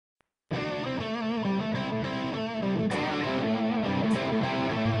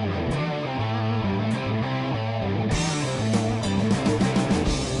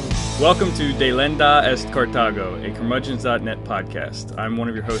Welcome to Delenda est Carthago, a curmudgeons.net podcast. I'm one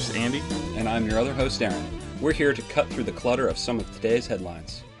of your hosts, Andy. And I'm your other host, Aaron. We're here to cut through the clutter of some of today's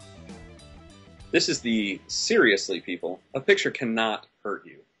headlines. This is the Seriously People, a picture cannot hurt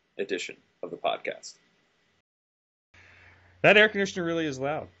you edition of the podcast. That air conditioner really is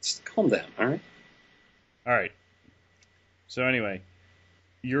loud. Just calm down, all right? All right. So anyway,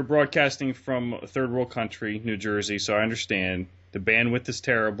 you're broadcasting from a third world country, New Jersey, so I understand. The bandwidth is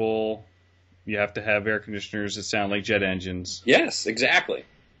terrible. You have to have air conditioners that sound like jet engines. Yes, exactly.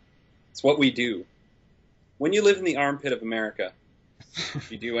 It's what we do. When you live in the armpit of America,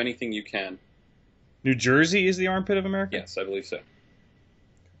 you do anything you can. New Jersey is the armpit of America? Yes, I believe so.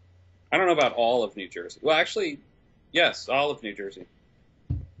 I don't know about all of New Jersey. Well, actually, yes, all of New Jersey.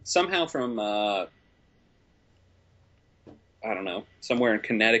 Somehow from, I don't know, somewhere in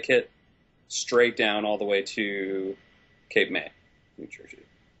Connecticut, straight down all the way to Cape May, New Jersey.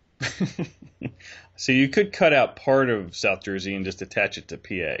 So you could cut out part of South Jersey and just attach it to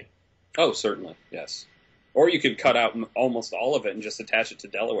PA. Oh, certainly, yes. Or you could cut out almost all of it and just attach it to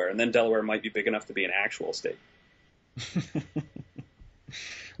Delaware, and then Delaware might be big enough to be an actual state.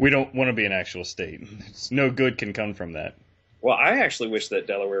 We don't want to be an actual state. No good can come from that. Well, I actually wish that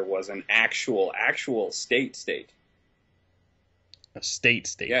Delaware was an actual state. A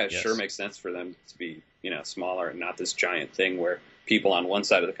state. Yeah, it yes. Sure makes sense for them to be, smaller and not this giant thing where people on one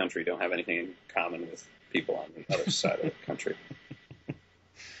side of the country don't have anything in common with people on the other side of the country.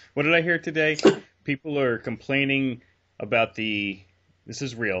 What did I hear today? People are complaining about this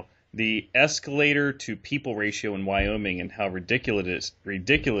is real, the escalator to people ratio in Wyoming and how ridiculous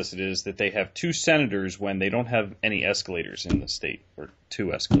it is that they have 2 senators when they don't have any escalators in the state, or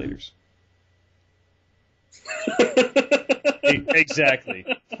 2 escalators. Exactly.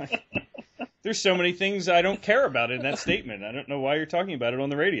 There's so many things I don't care about in that statement. I don't know why you're talking about it on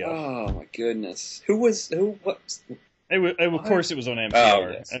the radio. Oh my goodness. Of course it was on NPR.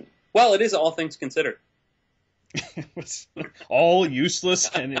 Oh, yes. Well, it is all things considered. It was all useless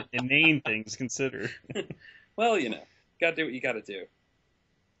and inane things considered. Well, gotta do what you gotta do.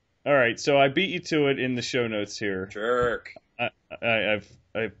 All right, so I beat you to it in the show notes here. Jerk. I've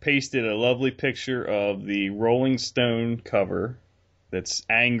pasted a lovely picture of the Rolling Stone cover that's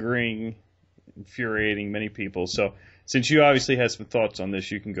angering, infuriating many people. So since you obviously had some thoughts on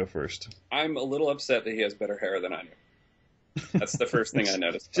this, you can go first. I'm a little upset that he has better hair than I do. That's the first thing I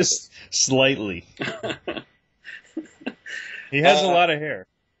noticed. Just slightly. He has a lot of hair.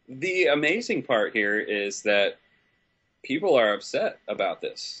 The amazing part here is that people are upset about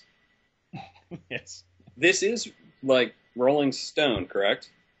this. Yes. This is like Rolling Stone,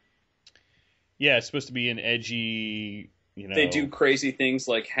 correct? Yeah, it's supposed to be an edgy, They do crazy things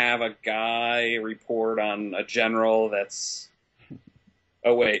like have a guy report on a general that's...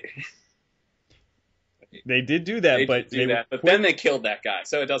 Oh, wait. They did do that, but then they killed that guy,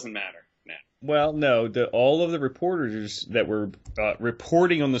 so it doesn't matter now. Well, no, all of the reporters that were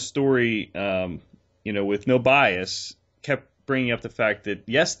reporting on the story, with no bias, kept bringing up the fact that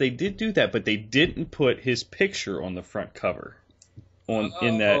yes, they did do that, but they didn't put his picture on the front cover.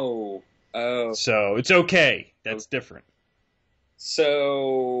 In that. Oh. So it's okay. That's different.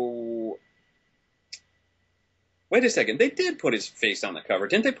 So. Wait a second. They did put his face on the cover.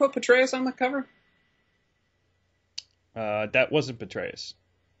 Didn't they put Petraeus on the cover? That wasn't Petraeus.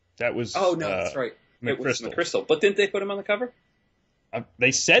 That was. Oh no, that's right. McChrystal. It was McChrystal. But didn't they put him on the cover?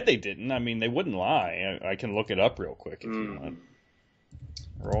 They said they didn't. I mean, they wouldn't lie. I can look it up real quick if you want.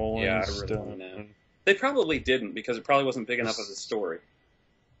 Rolling Stone. They probably didn't because it probably wasn't big enough of a story.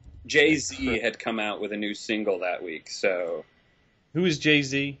 Jay-Z had come out with a new single that week, so. Who is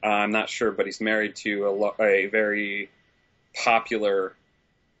Jay-Z? I'm not sure, but he's married to a very popular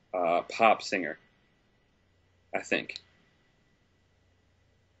pop singer, I think.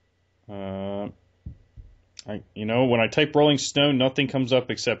 When I type Rolling Stone, nothing comes up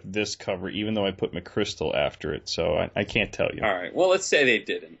except this cover, even though I put McChrystal after it, so I can't tell you. All right, well, let's say they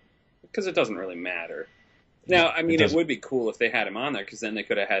didn't, because it doesn't really matter. Now, I mean, it would be cool if they had him on there, because then they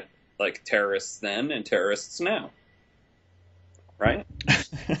could have had, terrorists then and terrorists now. Right?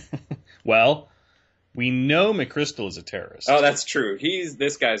 Well, we know McChrystal is a terrorist. Oh, that's true.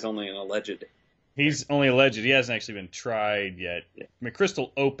 This guy's only an alleged. He's only alleged. He hasn't actually been tried yet. Yeah.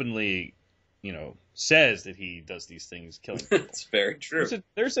 McChrystal openly, says that he does these things, killing people. That's very true.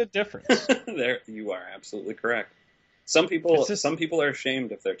 There's a difference. There, you are absolutely correct. Some people are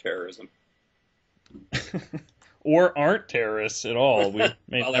ashamed of their terrorism. Or aren't terrorists at all. We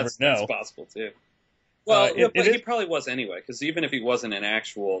may never know. That's possible, too. Well, but he probably was anyway, because even if he wasn't an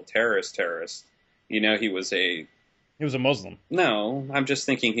actual terrorist, he was a He was a Muslim. No, I'm just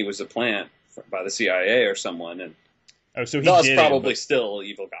thinking he was a plant by the CIA or someone, and So he thus did probably it, still an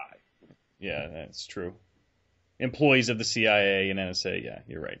evil guy. yeah, that's true. Employees of the CIA and NSA, yeah,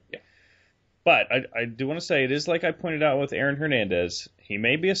 you're right. Yeah. But I do want to say, it is like I pointed out with Aaron Hernandez. He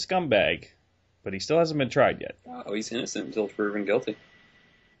may be a scumbag, but he still hasn't been tried yet. Oh, he's innocent until proven guilty.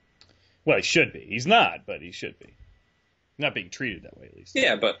 Well, he should be. He's not, but he should be. Not being treated that way, at least.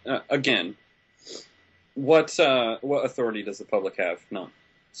 Yeah, but again, what authority does the public have? None.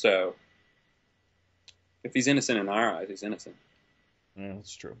 So, if he's innocent in our eyes, he's innocent. Yeah,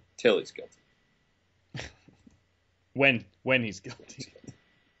 that's true. Till he's guilty. When he's guilty.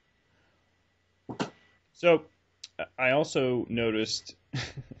 So, I also noticed, this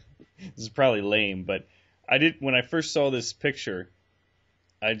is probably lame, but when I first saw this picture,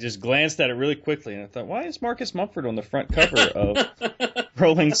 I just glanced at it really quickly, and I thought, why is Marcus Mumford on the front cover of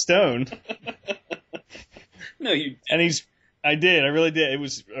Rolling Stone? No, you. And I really did. It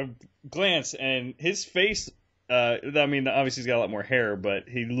was a glance, and his face, I mean, obviously he's got a lot more hair, but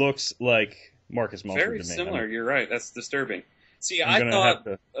he looks like Marcus Mumford Very to me. similar. You're right. That's disturbing. See, I'm I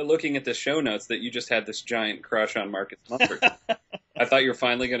thought, looking at the show notes, that you just had this giant crush on Marcus Mumford. I thought you were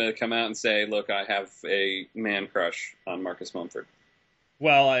finally going to come out and say, look, I have a man crush on Marcus Mumford.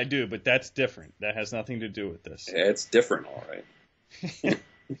 Well, I do, but that's different. That has nothing to do with this. It's different, all right.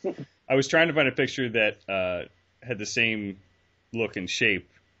 I was trying to find a picture that had the same look and shape,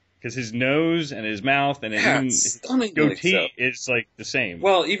 because his nose and his mouth and his goatee is like the same.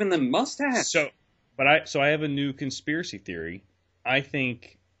 Well, even the mustache. So I have a new conspiracy theory. I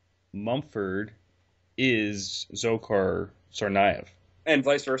think Mumford is Dzhokhar Tsarnaev. And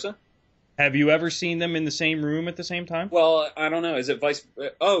vice versa? Have you ever seen them in the same room at the same time? Well, I don't know. Is it vice...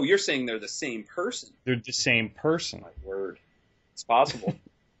 Oh, you're saying they're the same person. They're the same person. My word. It's possible.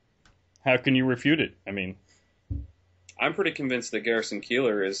 How can you refute it? I mean... I'm pretty convinced that Garrison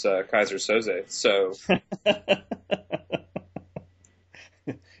Keillor is Kaiser Soze, so...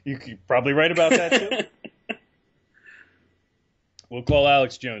 You're probably right about that, too. We'll call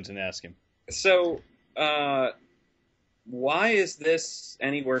Alex Jones and ask him. So, why is this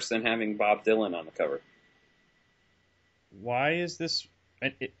any worse than having Bob Dylan on the cover? Why is this...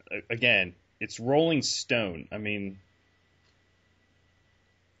 Again, it's Rolling Stone. I mean,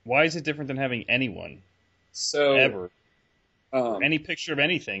 why is it different than having anyone ever? Any picture of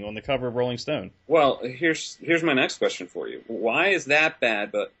anything on the cover of Rolling Stone? Well, here's my next question for you. Why is that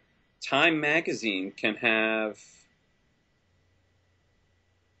bad, but Time Magazine can have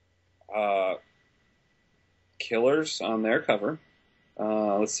killers on their cover?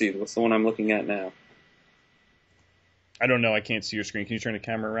 Let's see, what's the one I'm looking at now? I don't know. I can't see your screen. Can you turn the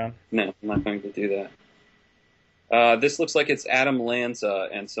camera around? No, I'm not going to do that. This looks like it's Adam Lanza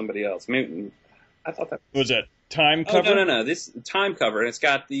and somebody else. Maybe, I thought that was that Time cover. Oh, no. This Time cover, and it's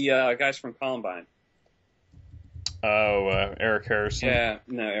got the guys from Columbine. Oh, Eric Harrison. Yeah,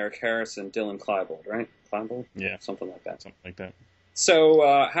 no, Eric Harrison, Dylan Klebold, right? Klebold? Yeah, something like that. Something like that.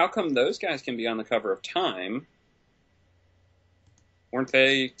 So, how come those guys can be on the cover of Time? Weren't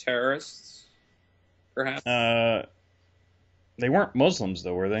they terrorists? Perhaps. They weren't Muslims,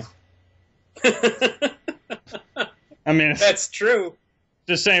 though, were they? I mean, that's true.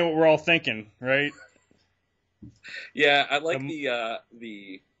 Just saying what we're all thinking, right? Yeah, I like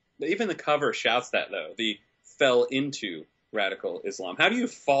the even the cover shouts that, though. The fell into radical Islam. How do you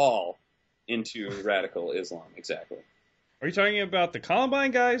fall into radical Islam exactly? Are you talking about the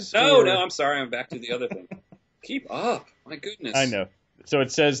Columbine guys? No, I'm sorry. I'm back to the other thing. Keep up. My goodness. I know. So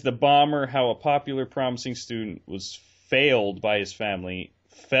it says the bomber, how a popular promising student was failed by his family,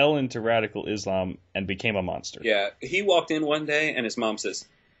 fell into radical Islam, and became a monster. Yeah, he walked in one day and his mom says,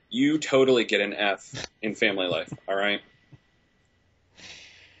 "You totally get an F in family life, all right?"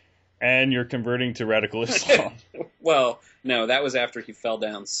 And you're converting to radical Islam. Well, no, that was after he fell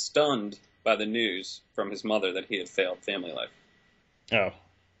down stunned by the news from his mother that he had failed family life. Oh.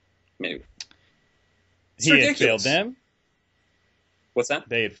 Maybe. He had failed them? What's that?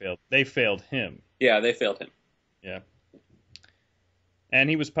 They had failed. They failed him. Yeah, they failed him. Yeah. And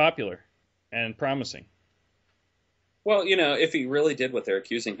he was popular and promising. Well, if he really did what they're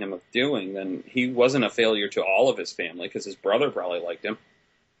accusing him of doing, then he wasn't a failure to all of his family because his brother probably liked him.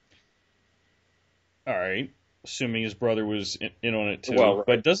 All right, assuming his brother was in on it too. Well, right.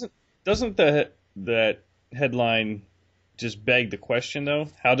 But doesn't that headline just beg the question, though?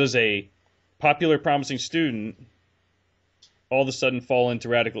 How does a popular, promising student all of a sudden fall into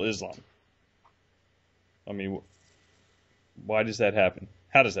radical Islam? I mean, why does that happen?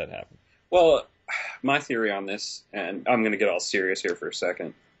 How does that happen? Well, my theory on this, and I'm going to get all serious here for a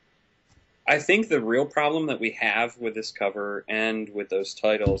second, I think the real problem that we have with this cover and with those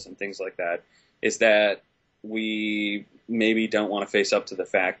titles and things like that is that we maybe don't want to face up to the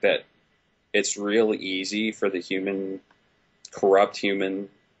fact that it's real easy for the corrupt human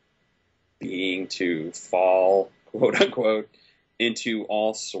being to fall, quote unquote, into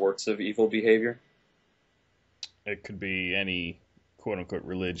all sorts of evil behavior. It could be any quote unquote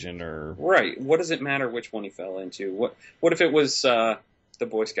religion or right. What does it matter which one he fell into? What if it was the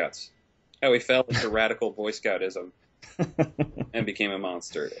Boy Scouts? How he fell into radical Boy Scoutism and became a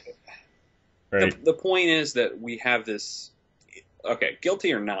monster. right. The point is that we have this. Okay,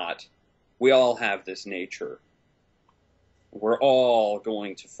 guilty or not, we all have this nature. We're all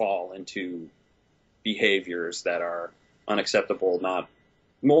going to fall into behaviors that are unacceptable, not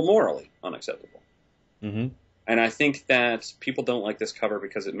morally unacceptable. Mm-hmm. And I think that people don't like this cover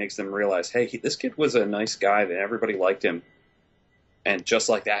because it makes them realize, hey, this kid was a nice guy, that everybody liked him, and just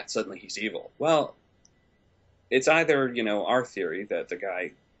like that, suddenly he's evil. Well, it's either, our theory that the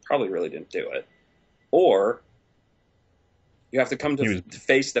guy probably really didn't do it, or you have to come to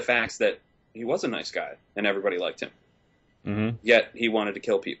face the facts that he was a nice guy and everybody liked him. Mm-hmm. Yet he wanted to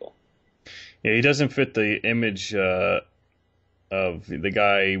kill people. Yeah, he doesn't fit the image of the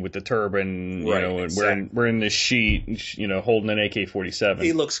guy with the turban, Right, and exactly. wearing this sheet, holding an AK-47.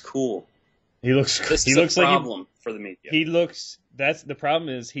 He looks cool. He looks. This he is looks a like problem for the media. he looks. That's the problem.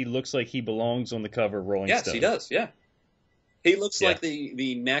 Is he looks like he belongs on the cover of Rolling Yes, Stone. he does. Yeah, he looks like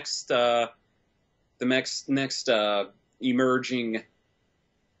the next emerging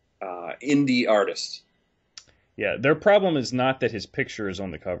indie artist. Yeah, their problem is not that his picture is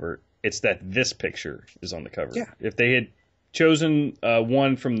on the cover; it's that this picture is on the cover. Yeah. If they had chosen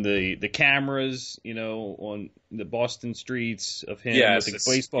one from the cameras, on the Boston streets of him with the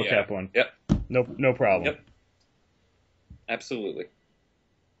baseball cap on, Yep. no problem. Yep. Absolutely.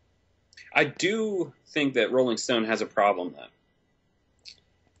 I do think that Rolling Stone has a problem, though.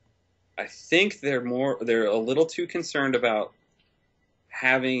 I think they're a little too concerned about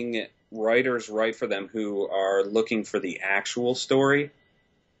having writers write for them who are looking for the actual story.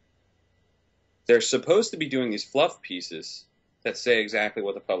 They're supposed to be doing these fluff pieces that say exactly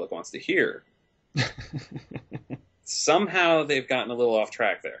what the public wants to hear. Somehow they've gotten a little off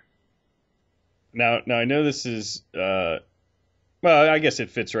track there. Now I know this is well, I guess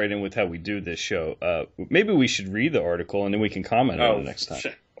it fits right in with how we do this show. Maybe we should read the article and then we can comment on it next time.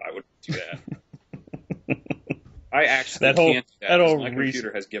 Shit. I would do that. I actually can't do that because my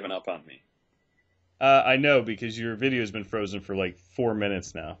computer has given up on me. I know, because your video has been frozen for like 4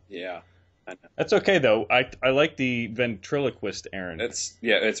 minutes now. Yeah. I know. That's okay though. I like the ventriloquist Aaron. It's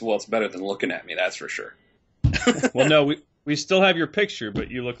better than looking at me, that's for sure. Well, no, we still have your picture, but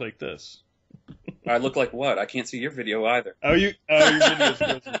you look like this. I look like what? I can't see your video either. Your video's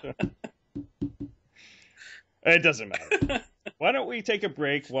frozen. It doesn't matter. Why don't we take a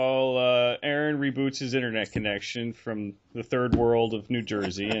break while Aaron reboots his internet connection from the third world of New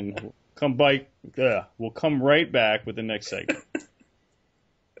Jersey, and we'll come right back with the next segment.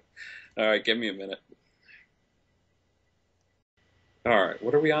 All right, give me a minute. All right,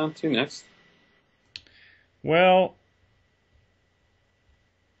 what are we on to next? Well,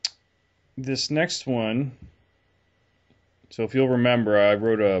 this next one, so if you'll remember, I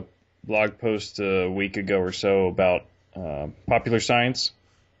wrote a blog post a week ago or so about Popular Science.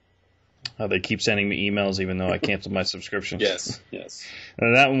 How they keep sending me emails even though I canceled my subscription. Yes.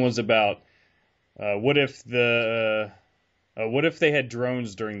 And that one was about what if they had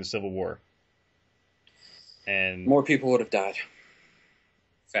drones during the Civil War? And more people would have died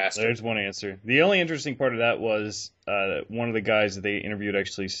faster. There's one answer. The only interesting part of that was one of the guys that they interviewed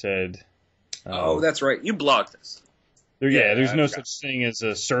actually said, oh, that's right. You blogged this. There's no such thing as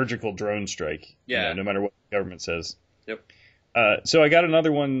a surgical drone strike. Yeah. No matter what the government says. Yep. So I got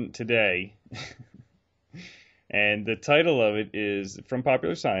another one today, and the title of it is from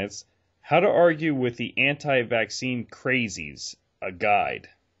Popular Science: How to Argue with the Anti-Vaccine Crazies, a Guide.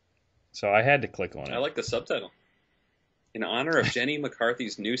 So I had to click on it. I like the subtitle. In honor of Jenny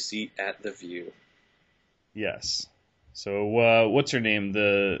McCarthy's new seat at The View. Yes. So what's her name?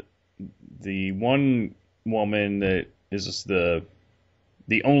 The one woman that is the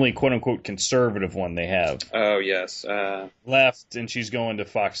only quote-unquote conservative one they have. Oh, yes. Left, and she's going to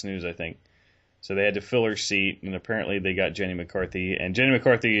Fox News, I think. So they had to fill her seat, and apparently they got Jenny McCarthy. And Jenny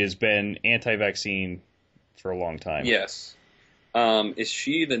McCarthy has been anti-vaccine for a long time. Yes. Is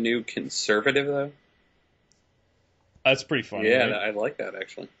she the new conservative, though? That's pretty funny. Yeah, right? I like that,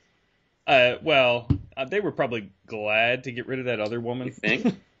 actually. Well, they were probably glad to get rid of that other woman. You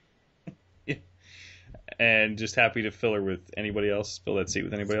think? Yeah. and just happy to fill that seat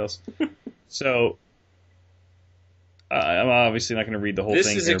with anybody else. So I'm obviously not going to read the whole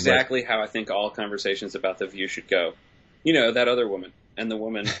thing. This is exactly how I think all conversations about The View should go. You know, that other woman and the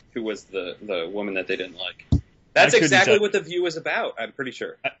woman who was the woman that they didn't like. That's exactly what The View is about, I'm pretty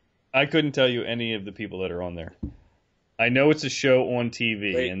sure. I couldn't tell you any of the people that are on there. I know it's a show on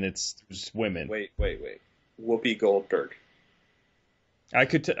TV, and it's women. Wait. Whoopi Goldberg. I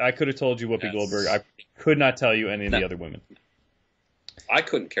could have told you Whoopi Goldberg. I could not tell you any of the other women. I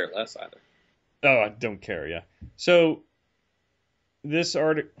couldn't care less either. Oh, I don't care, yeah. So this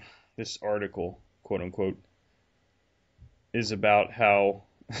article, quote unquote, is about how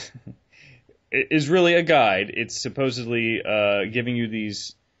it is really a guide. It's supposedly giving you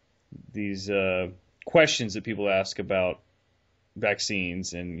these questions that people ask about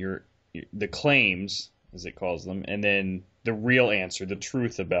vaccines and the claims, as it calls them, and then the real answer, the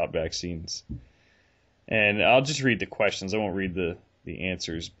truth about vaccines. And I'll just read the questions. I won't read the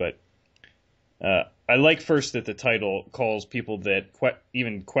answers, but I like first that the title calls people that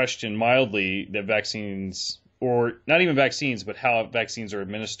even question mildly that vaccines, or not even vaccines, but how vaccines are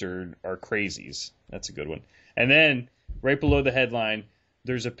administered, are crazies. That's a good one. And then right below the headline,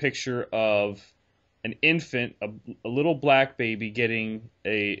 there's a picture of an infant, a little black baby getting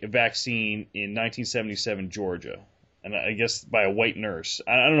a vaccine in 1977 Georgia. And I guess by a white nurse.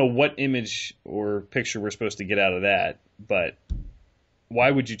 I don't know what image or picture we're supposed to get out of that, but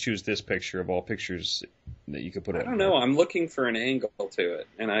why would you choose this picture of all pictures that you could put up? I don't know. I'm looking for an angle to it,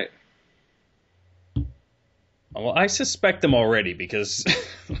 and Well, I suspect them already because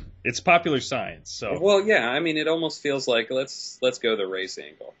it's popular science. So. Well, yeah. I mean, it almost feels like let's go the race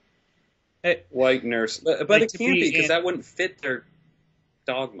angle. White nurse, but it can't be because that wouldn't fit their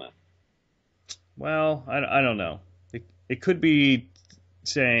dogma. Well, I don't know. It could be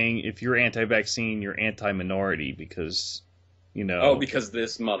saying if you're anti-vaccine, you're anti-minority because, you know. Oh, because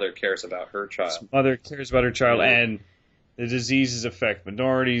this mother cares about her child. This mother cares about her child, and the diseases affect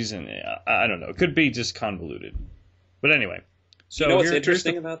minorities, and I don't know. It could be just convoluted. But anyway. So you know what's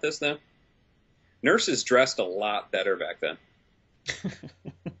interesting about this, though? Nurses dressed a lot better back then.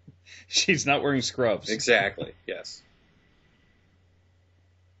 She's not wearing scrubs. Exactly, yes.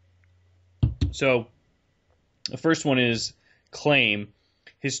 So, the first one is claim.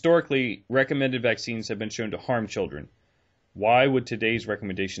 Historically, recommended vaccines have been shown to harm children. Why would today's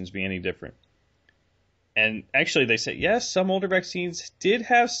recommendations be any different? And actually, they say, yes, some older vaccines did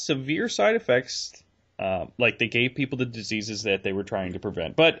have severe side effects, like they gave people the diseases that they were trying to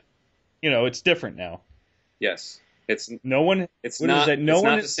prevent. But, you know, it's different now. Yes. It's not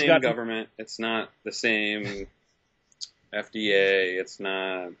the same government. It's not the same FDA. It's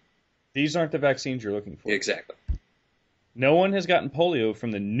not. These aren't the vaccines you're looking for. Exactly. No one has gotten polio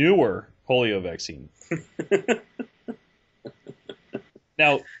from the newer polio vaccine.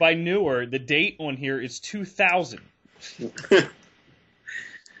 Now, by newer, the date on here is 2000.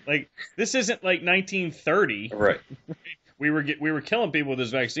 Like, this isn't like 1930. Right. We were killing people with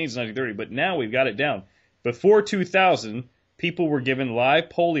those vaccines in 1930, but now we've got it down. Before 2000, people were given live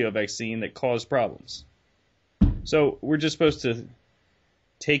polio vaccine that caused problems. So we're just supposed to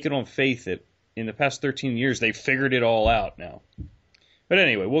take it on faith that in the past 13 years, they figured it all out now. But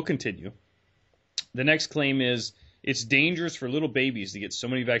anyway, we'll continue. The next claim is, it's dangerous for little babies to get so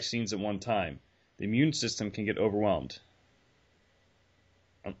many vaccines at one time. The immune system can get overwhelmed.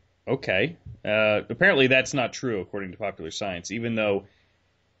 Okay. Apparently that's not true, according to popular science, even though,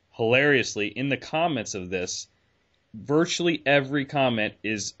 hilariously, in the comments of this, virtually every comment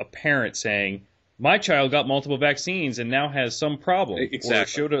is a parent saying, my child got multiple vaccines and now has some problem.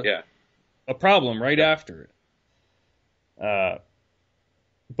 Exactly. Or showed a problem right after it.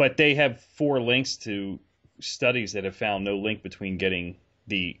 But they have 4 links to studies that have found no link between getting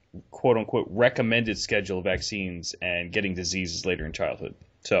the quote-unquote recommended schedule of vaccines and getting diseases later in childhood.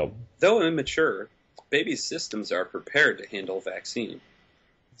 So, though immature, babies' systems are prepared to handle vaccine.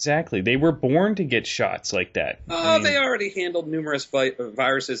 Exactly. They were born to get shots like that. Oh, they already handled numerous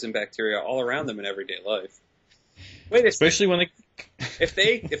viruses and bacteria all around them in everyday life. Wait, especially when they... if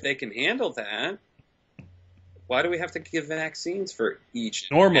they can handle that, why do we have to give vaccines for each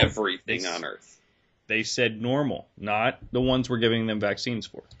and everything on Earth? They said normal, not the ones we're giving them vaccines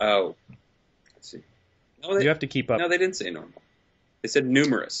for. Oh, let's see. No, you have to keep up. No, they didn't say normal. They said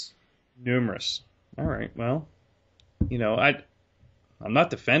numerous. Numerous. All right. Well, you know, I'm not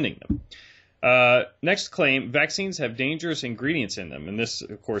defending them. Next claim, vaccines have dangerous ingredients in them. And this,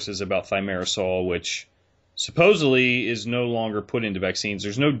 of course, is about thimerosal, which supposedly is no longer put into vaccines.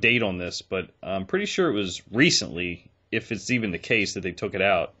 There's no date on this, but I'm pretty sure it was recently, if it's even the case, that they took it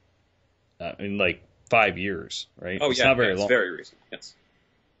out in like 5 years, right? Oh, it's yeah, not very it's long. very recent, yes.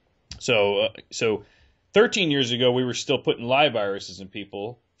 So 13 years ago, we were still putting live viruses in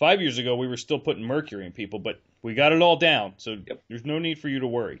people. 5 years ago, we were still putting mercury in people, but we got it all down, so there's no need for you to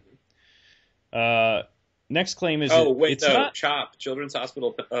worry. Next claim is CHOP, Children's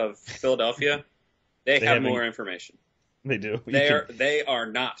Hospital of Philadelphia, they have more information. They do. They are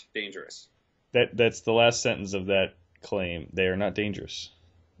not dangerous. That's the last sentence of that claim. They are not dangerous.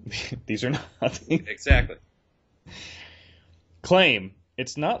 These are not. Exactly. Claim.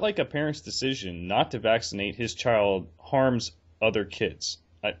 It's not like a parent's decision not to vaccinate his child harms other kids.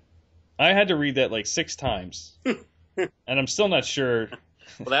 I had to read that like 6 times, and I'm still not sure.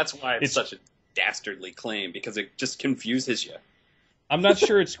 Well, that's why it's such a dastardly claim, because it just confuses you. I'm not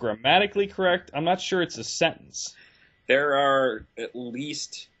sure it's grammatically correct. I'm not sure it's a sentence. There are at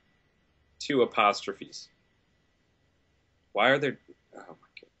least 2 apostrophes. Why are there... Oh, my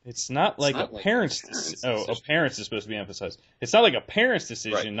God. It's not like a parent's decision. Oh, a parent's is supposed to be emphasized. It's not like a parent's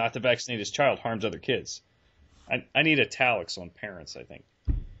decision not to vaccinate his child harms other kids. I need italics on parents, I think.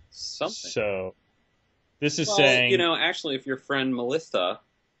 Something. So, this is saying... actually, if your friend Melissa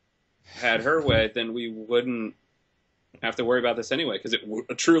had her way, then we wouldn't have to worry about this anyway, because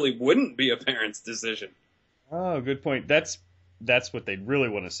it truly wouldn't be a parent's decision. Oh, good point. That's what they really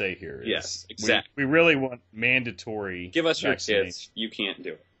want to say here. Yes, exactly. We really want mandatory Give us your kids. You can't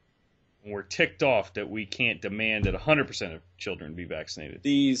do it. And we're ticked off that we can't demand that 100% of children be vaccinated.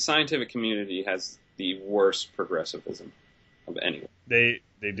 The scientific community has the worst progressivism of anyone. They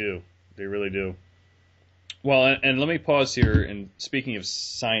do. They really do. Well, and let me pause here. And speaking of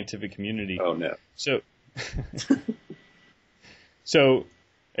scientific community. Oh, no. So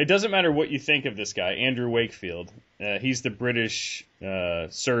it doesn't matter what you think of this guy, Andrew Wakefield. He's the British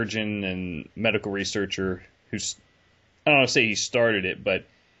surgeon and medical researcher who's, I don't want to say he started it, but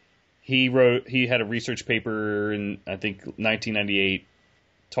he had a research paper in, I think, 1998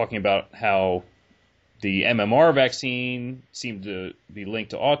 talking about how the MMR vaccine seemed to be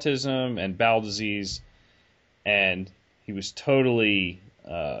linked to autism and bowel disease, and he was totally,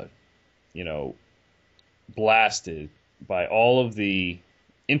 blasted by all of the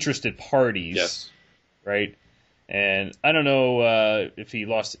interested parties. Yes. Right? And I don't know if he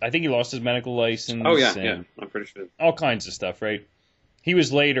lost... I think he lost his medical license. Oh, yeah. I'm pretty sure. All kinds of stuff, right? He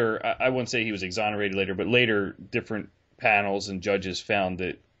was later... I wouldn't say he was exonerated later, but later different panels and judges found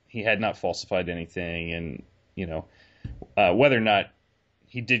that he had not falsified anything, and, whether or not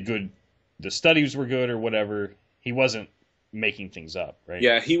he did good, the studies were good or whatever, he wasn't making things up, right?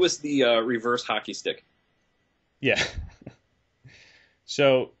 Yeah, he was the reverse hockey stick. Yeah.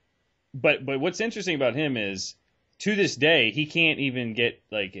 So, but what's interesting about him is, to this day, he can't even get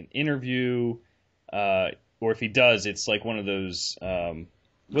like an interview, or if he does, it's like one of those.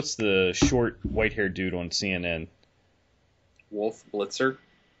 What's the short white-haired dude on CNN? Wolf Blitzer.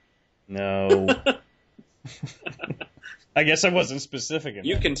 No. I guess I wasn't specific enough.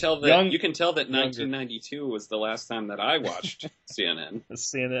 You can tell that 1992 was the last time that I watched CNN.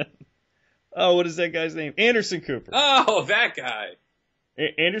 CNN. Oh, what is that guy's name? Anderson Cooper. Oh, that guy.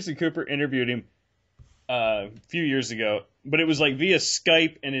 Anderson Cooper interviewed him a few years ago, but it was like via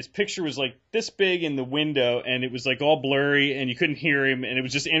Skype, and his picture was like this big in the window, and it was like all blurry, and you couldn't hear him, and it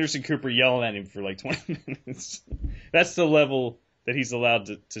was just Anderson Cooper yelling at him for like 20 minutes. That's the level that he's allowed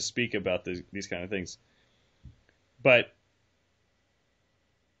to speak about these kind of things. But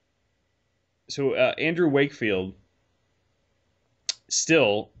so Andrew Wakefield,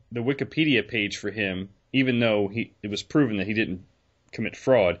 still the Wikipedia page for him, even though it was proven that he didn't commit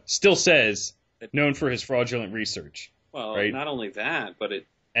fraud, still says known for his fraudulent research. Well, right? Not only that, but it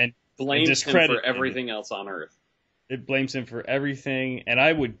and blames him for everything else on Earth. It blames him for everything, and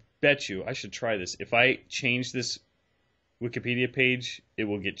I would bet you, I should try this. If I change this Wikipedia page, it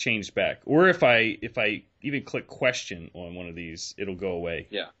will get changed back. Or if I even click question on one of these, it'll go away.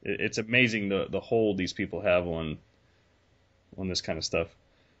 Yeah. It's amazing the hold these people have on this kind of stuff.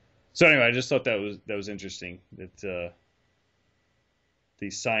 So anyway, I just thought that was interesting that the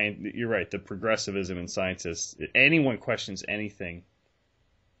science. You're right. The progressivism in scientists. Anyone questions anything.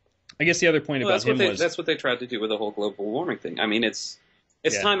 I guess the other point about him was that's what they tried to do with the whole global warming thing. I mean, it's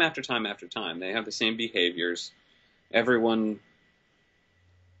time after time after time. They have the same behaviors. Everyone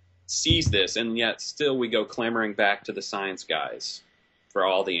sees this, and yet still we go clamoring back to the science guys for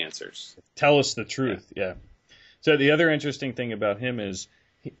all the answers. Tell us the truth. Yeah. So the other interesting thing about him is,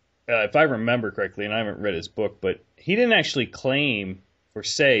 if I remember correctly, and I haven't read his book, but he didn't actually claim or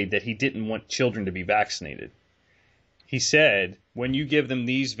say that he didn't want children to be vaccinated. He said, when you give them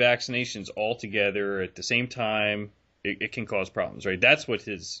these vaccinations all together at the same time, it can cause problems, right? That's what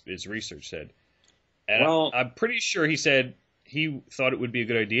his research said. And Well, I'm pretty sure he said he thought it would be a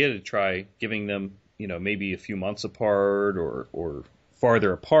good idea to try giving them, maybe a few months apart or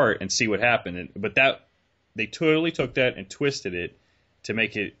farther apart and see what happened. But they totally took that and twisted it to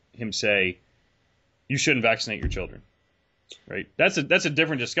make him say, you shouldn't vaccinate your children. Right? That's a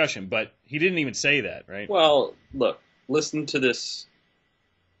different discussion, but he didn't even say that, right? well, look, listen to this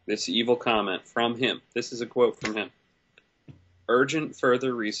evil comment from him. This is a quote from him. Urgent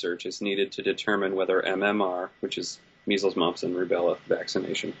further research is needed to determine whether MMR, which is measles, mumps, and rubella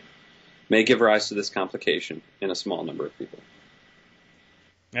vaccination, may give rise to this complication in a small number of people.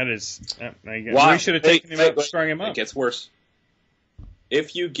 That is, Why? We should have taken him out and strung him up. It gets worse.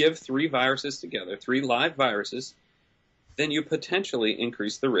 If you give 3 viruses together, 3 live viruses, then you potentially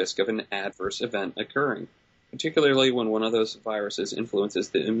increase the risk of an adverse event occurring, particularly when one of those viruses influences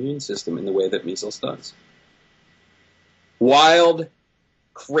the immune system in the way that measles does. Wild,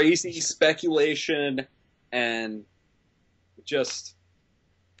 crazy speculation and just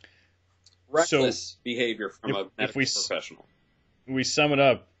reckless behavior from a medical professional. We sum it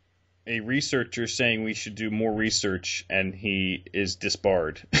up. A researcher saying we should do more research, and he is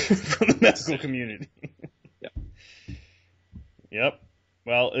disbarred from the medical community. Yep. Yep.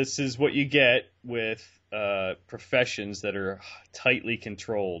 Well, this is what you get with professions that are tightly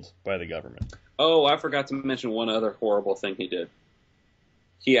controlled by the government. Oh, I forgot to mention one other horrible thing he did.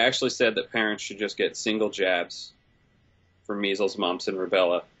 He actually said that parents should just get single jabs for measles, mumps, and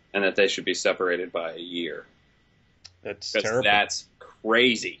rubella, and that they should be separated by a year. That's terrible. That's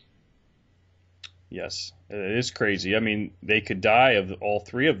crazy. Yes, it is crazy. I mean, they could die of all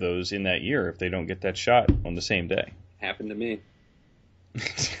 3 of those in that year if they don't get that shot on the same day. Happened to me.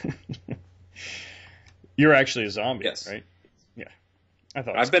 You're actually a zombie, yes. Right? Yeah.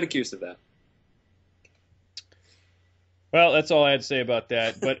 I've been accused of that. Well, that's all I had to say about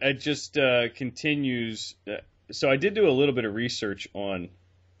that. But it just continues. So I did do a little bit of research on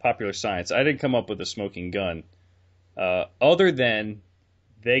popular science. I didn't come up with a smoking gun. Other than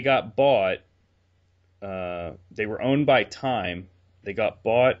they got bought, they were owned by Time. They got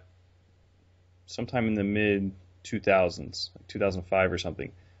bought sometime in the mid-2000s, like 2005 or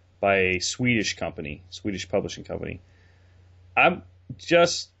something, by a Swedish company, Swedish publishing company. I'm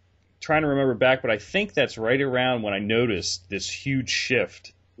just trying to remember back, but I think that's right around when I noticed this huge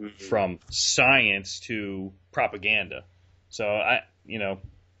shift from science to propaganda. So I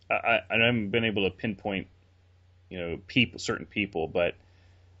haven't been able to pinpoint, certain people, but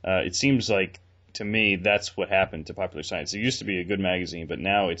it seems like to me that's what happened to popular science. It used to be a good magazine, but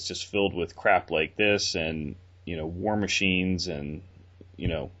now it's just filled with crap like this and war machines and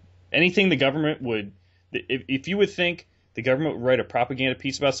anything the government would. If you would think the government would write a propaganda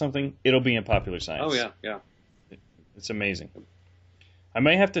piece about something, it'll be in popular science. Oh, yeah. It's amazing. I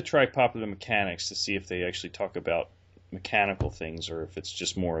may have to try popular mechanics to see if they actually talk about mechanical things or if it's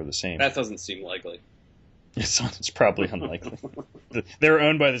just more of the same. That doesn't seem likely. It's probably unlikely. They're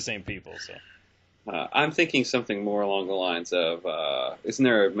owned by the same people. So I'm thinking something more along the lines of, isn't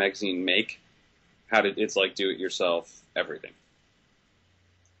there a magazine, Make? It's like do-it-yourself everything.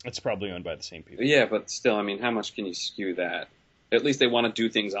 It's probably owned by the same people. Yeah, but still, I mean, how much can you skew that? At least they want to do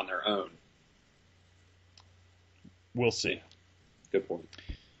things on their own. We'll see. Good point.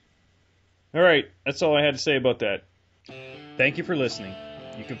 All right, that's all I had to say about that. Thank you for listening.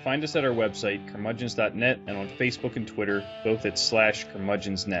 You can find us at our website, curmudgeons.net, and on Facebook and Twitter, both at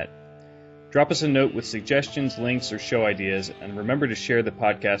 /curmudgeonsnet. Drop us a note with suggestions, links, or show ideas, and remember to share the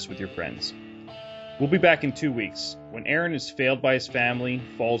podcast with your friends. We'll be back in 2 weeks. When Aaron is failed by his family,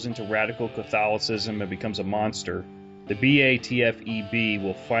 falls into radical Catholicism, and becomes a monster, the BATFEB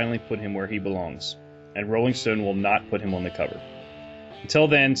will finally put him where he belongs, and Rolling Stone will not put him on the cover. Until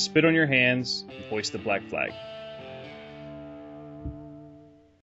then, spit on your hands and hoist the black flag.